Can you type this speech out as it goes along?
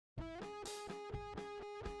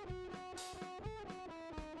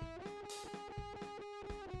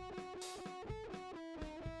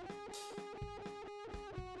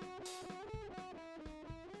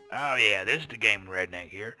Oh yeah, this is the Game Redneck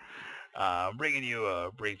here. I'm bringing you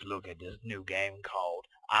a brief look at this new game called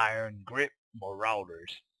Iron Grip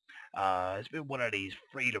Marauders. It's been one of these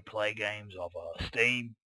free-to-play games of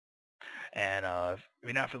Steam, and if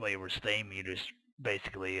you're not familiar with Steam, you just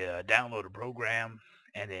basically download a program,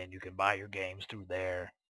 and then you can buy your games through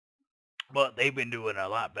there. But they've been doing a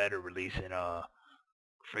lot better releasing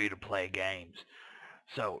free-to-play games.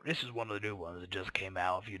 So this is one of the new ones that just came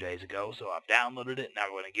out a few days ago. So I've downloaded it, and I'm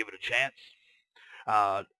going to give it a chance.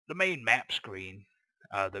 The main map screen,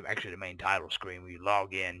 actually the main title screen, when you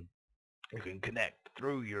log in, you can connect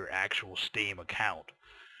through your actual Steam account.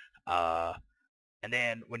 Uh, and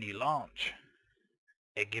then when you launch,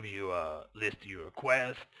 it gives you a list of your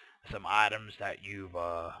quests, some items that you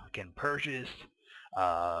can purchase,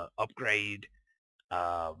 upgrade,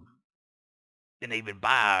 um, and even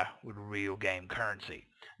buy with real game currency.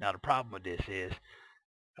 Now the problem with this is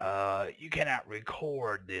you cannot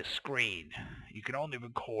record this screen. You can only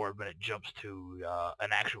record when it jumps to an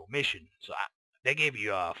actual mission. So they gave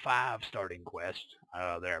you 5 starting quests.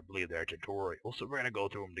 There, I believe they're tutorials. So we're gonna go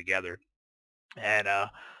through them together and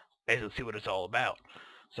basically see what it's all about.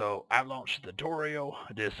 So I launched the tutorial.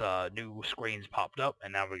 This new screen's popped up,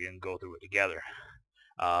 and now we're gonna go through it together.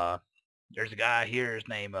 Uh, there's a guy here. His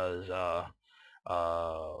name is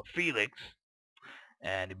Felix,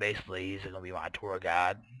 and basically he's gonna be my tour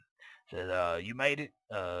guide. Says, you made it.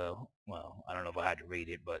 Well, I don't know if I had to read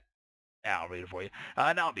it, but I'll read it for you.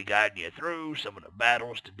 And I'll be guiding you through some of the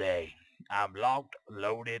battles today. I'm locked,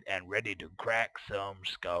 loaded, and ready to crack some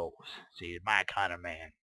skulls. See, he's my kind of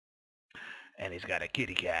man. And he's got a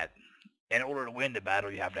kitty cat. In order to win the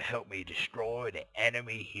battle, you have to help me destroy the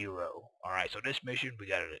enemy hero. Alright, so this mission, we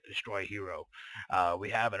gotta destroy a hero. We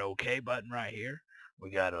have an OK button right here.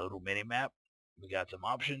 We got a little mini map. We got some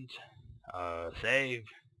options. Save,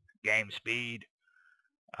 game speed,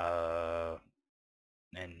 uh,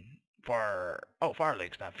 and Far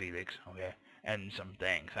Lakes, not Felix, okay, and some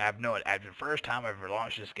things. I have no, it's the first time I've ever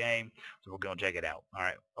launched this game, so we're gonna check it out. All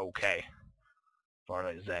right, okay. Far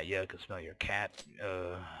Lakes, that, yeah, I can smell your cat.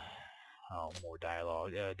 Oh, more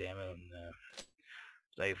dialogue. Damn it.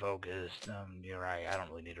 Stay focused. You're right. I don't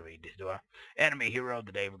really need to read this, do I? Enemy hero.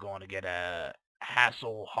 Today we're going to get a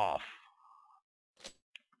Hasselhoff.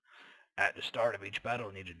 At the start of each battle,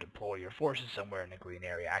 you need to deploy your forces somewhere in the green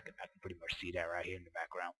area. I can pretty much see that right here in the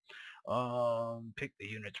background. Pick the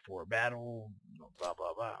units for battle. Blah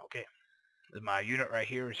blah blah. Okay, my unit right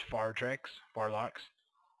here is Farlocks,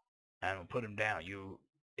 and we'll put them down.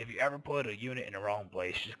 If you ever put a unit in the wrong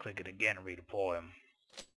place, just click it again and redeploy them.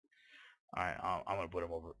 All right, I'm gonna put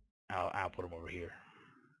them over. I'll put them over here.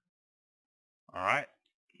 All right,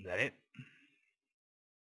 is that it?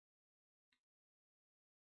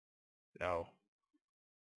 So,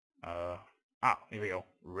 here we go.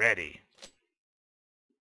 Ready.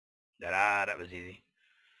 That was easy.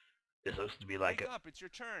 This looks to be like Wake up, it's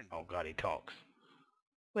your turn. Oh God, he talks.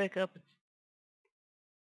 Wake up.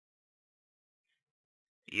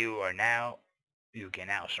 You can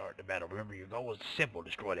now start the battle. Remember, your goal is simple: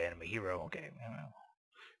 destroy the enemy hero. Okay.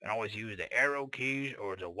 And always use the arrow keys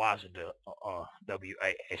or the WASD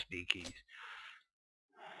keys.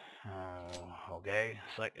 Okay.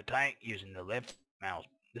 Select the tank using the left mouse.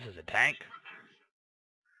 This is a tank.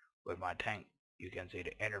 With my tank, you can see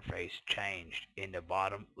the interface changed in the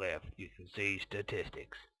bottom left. You can see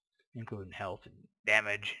statistics, including health and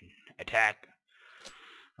damage, and attack,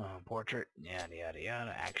 portrait, yada yada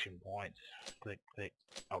yada, action points. Click, click.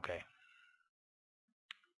 Okay.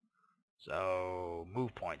 So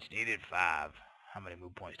move points needed 5. How many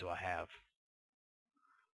move points do I have?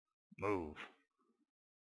 Move.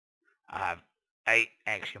 I have 8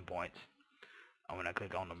 action points. I'm gonna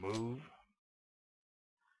click on the move,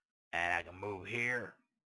 and I can move here,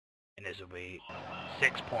 and this will be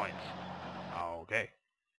 6 points. Okay.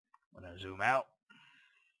 I'm gonna zoom out,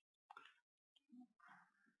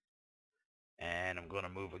 and I'm gonna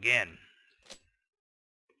move again.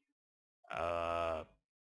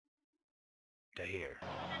 To here.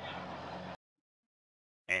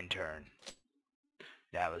 And turn.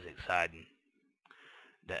 That was exciting.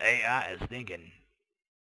 The AI is thinking.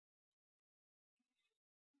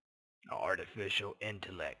 Artificial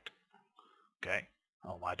intellect. Okay.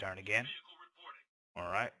 Oh, my turn again.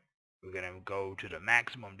 Alright. We're gonna go to the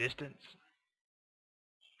maximum distance.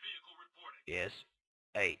 Yes.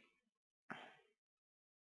 8.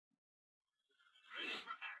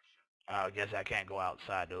 I guess I can't go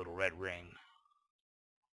outside the little red ring.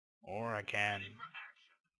 Or I can...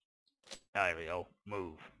 Oh, there we go.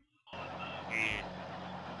 Move. And...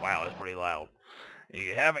 Wow, that's pretty loud.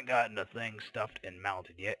 You haven't gotten the thing stuffed and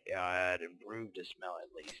mounted yet. I'd improved the smell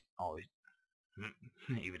at least. Always.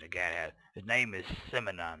 Even the cat has. His name is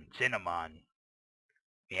Cinnamon. Cinnamon.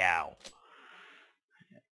 Meow.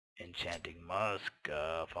 Enchanting musk.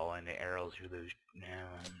 Following the arrows through those.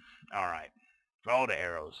 Alright. Follow the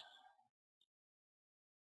arrows.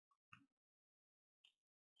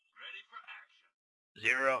 Ready for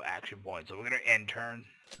action. 0 action points. So we're going to end turn.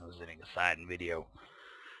 I was hitting a side video.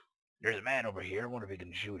 There's a man over here. I wonder if we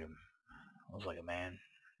can shoot him. Looks like a man.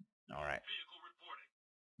 Alright. Vehicle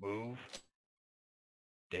reporting. Move.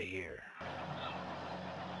 To here.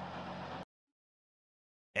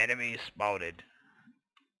 Enemy spotted.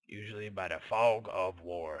 Usually by the fog of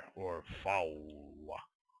war. Or fog.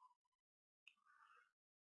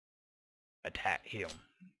 Attack him.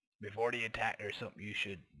 Before the attack, there's something you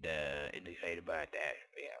should indicate about that.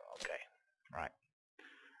 Yeah, okay. Right.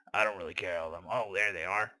 I don't really care all of them. Oh, there they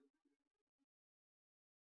are.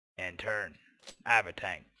 And turn. I have a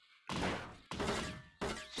tank.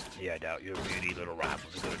 Yeah, I doubt your beauty little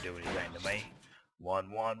rifles are gonna do anything to me.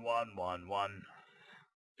 1, 1, 1, 1, 1.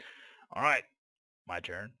 Alright. My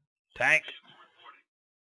turn. Tank.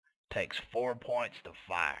 Takes 4 points to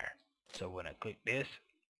fire. So when I click this.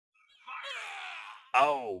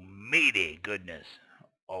 Oh, meaty goodness.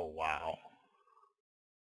 Oh, wow.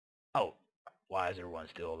 Oh, why is everyone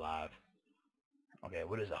still alive? Okay,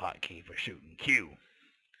 what is the hotkey for shooting? Q.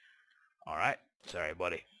 Alright. Sorry,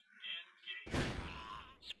 buddy.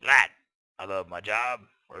 Splat. I love my job.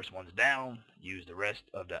 First one's down. Use the rest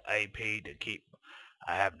of the AP to keep...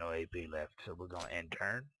 I have no AP left, so we're going to end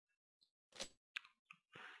turn.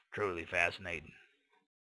 Truly fascinating.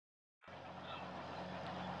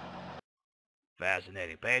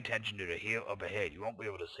 Fascinating. Pay attention to the hill up ahead. You won't be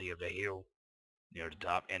able to see if the hill near the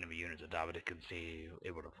top enemy units on top of it can see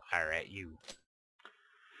able to fire at you.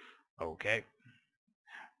 Okay.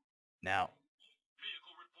 Now.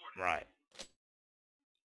 Right.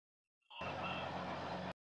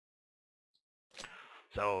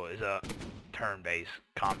 So it's a turn-based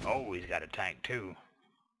oh, he's got a tank too.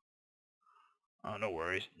 Oh, no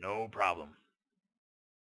worries. No problem.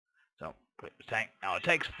 So, click the tank. Now, it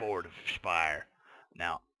takes 4 to fire.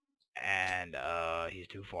 Now, and he's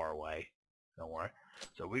too far away. Don't worry.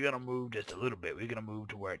 So, we're going to move just a little bit. We're going to move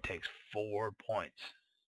to where it takes 4 points.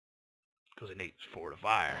 Because it needs 4 to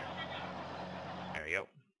fire. There we go.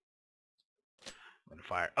 I'm going to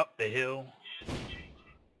fire up the hill.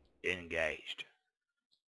 Engaged.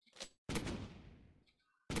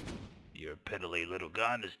 Your piddly little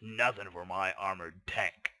gun is nothing for my armored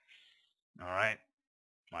tank. Alright.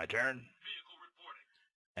 My turn.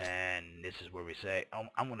 And this is where we say,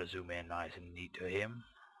 I'm going to zoom in nice and neat to him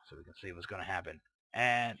so we can see what's going to happen.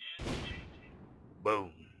 And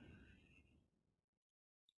boom.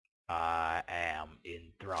 I am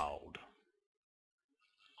enthralled.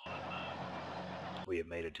 We have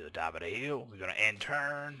made it to the top of the hill. We're going to end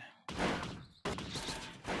turn.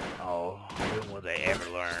 Oh, when will they ever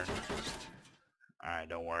learn? Alright,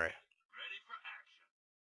 don't worry.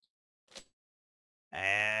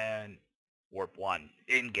 And warp 1.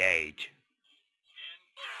 Engage.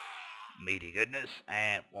 Meaty goodness.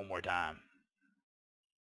 And one more time.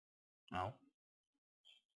 No?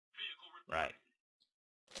 Right.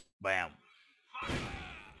 Bam.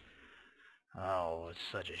 Oh, it's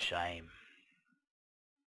such a shame.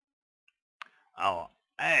 Oh,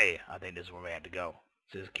 hey, I think this is where we have to go.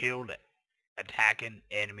 It says killed attacking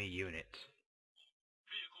enemy units.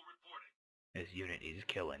 This unit is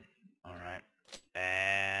killing. Alright.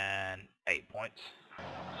 And 8 points.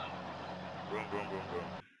 Boom, boom, boom, boom.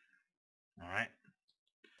 Alright.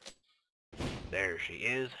 There she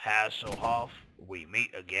is. Hasselhoff. We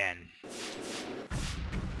meet again.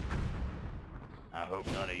 I hope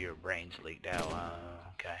none of your brains leaked out.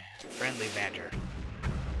 Okay. Friendly banter.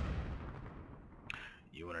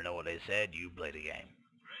 You want to know what they said? You play the game.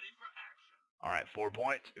 Alright, 4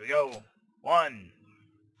 points. Here we go. 1.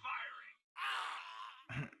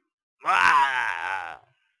 Firing. Ah!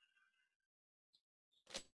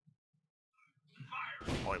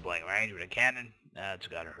 Point blank range with a cannon. That's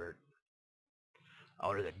gotta hurt.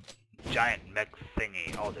 Oh, there's a giant mech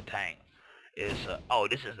thingy. Oh, the tank is. Oh,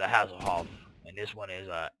 this is the Hasselhoff, and this one is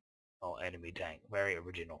enemy tank. Very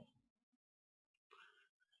original.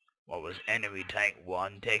 What was enemy tank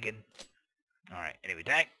 1 taken? All right, enemy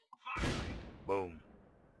tank. Boom.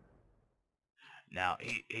 Now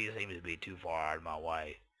he seems to be too far out of my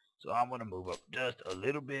way, so I'm gonna move up just a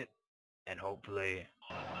little bit, and hopefully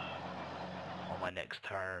on my next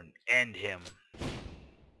turn end him.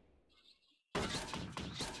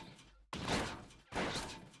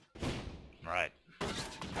 Right.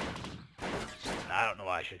 I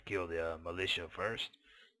should kill the militia first,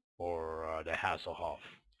 or the Hasselhoff.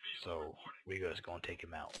 So we're just gonna take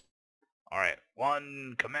him out. All right,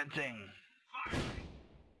 one commencing.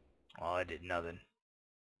 Well, I did nothing.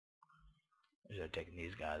 I should have taken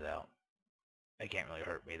these guys out. They can't really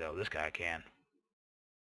hurt me though. This guy can.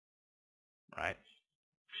 Right?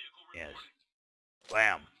 Yes.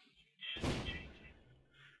 Blam.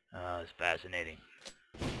 It's fascinating.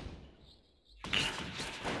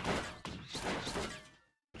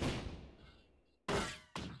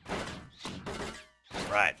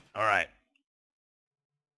 Right. All right.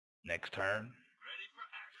 Next turn.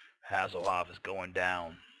 Hasselhoff is going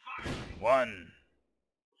down. One.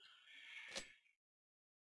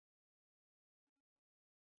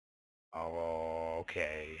 Oh,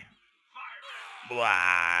 okay.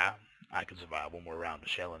 Blah. I can survive one more round of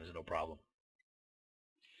shelling. Is no problem.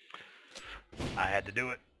 I had to do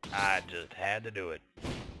it. I just had to do it.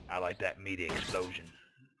 I like that meaty explosion.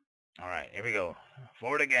 All right, here we go.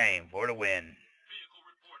 For the game, for the win.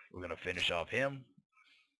 We're going to finish off him.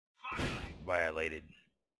 Violated.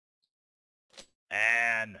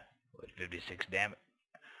 And with 56 damage.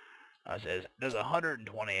 It says does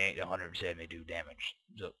 128 to 172 damage.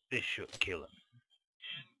 So this should kill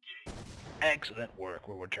him. Excellent work.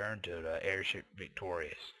 We'll return to the airship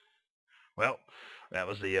victorious. Well, that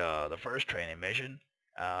was the first training mission.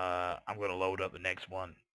 I'm going to load up the next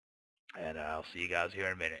one. And I'll see you guys here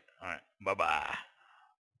in a minute. All right. Bye-bye.